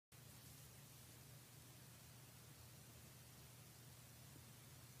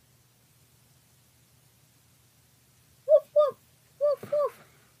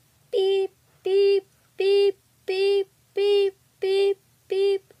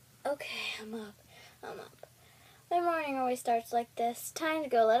Okay, I'm up. I'm up. My morning always starts like this. Time to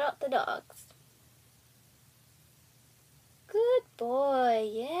go let out the dogs. Good boy,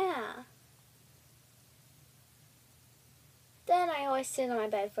 yeah. Then I always sit on my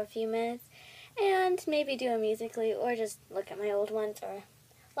bed for a few minutes and maybe do a Musical.ly or just look at my old ones or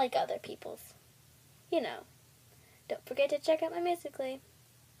like other people's. You know. Don't forget to check out my Musical.ly.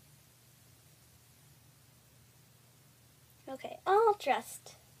 Okay, all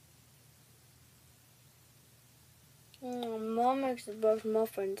dressed. Mom makes the best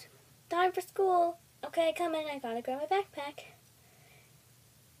muffins. Time for school. Okay, come in. I gotta grab my backpack.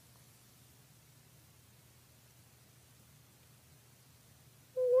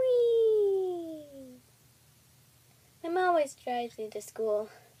 Whee! My mom always drives me to school.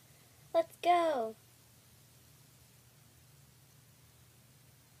 Let's go.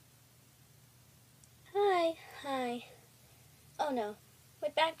 Hi. Hi. Oh no, my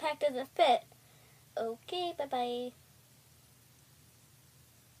backpack doesn't fit. Okay, bye-bye.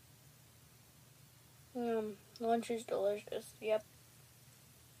 Lunch is delicious. Yep.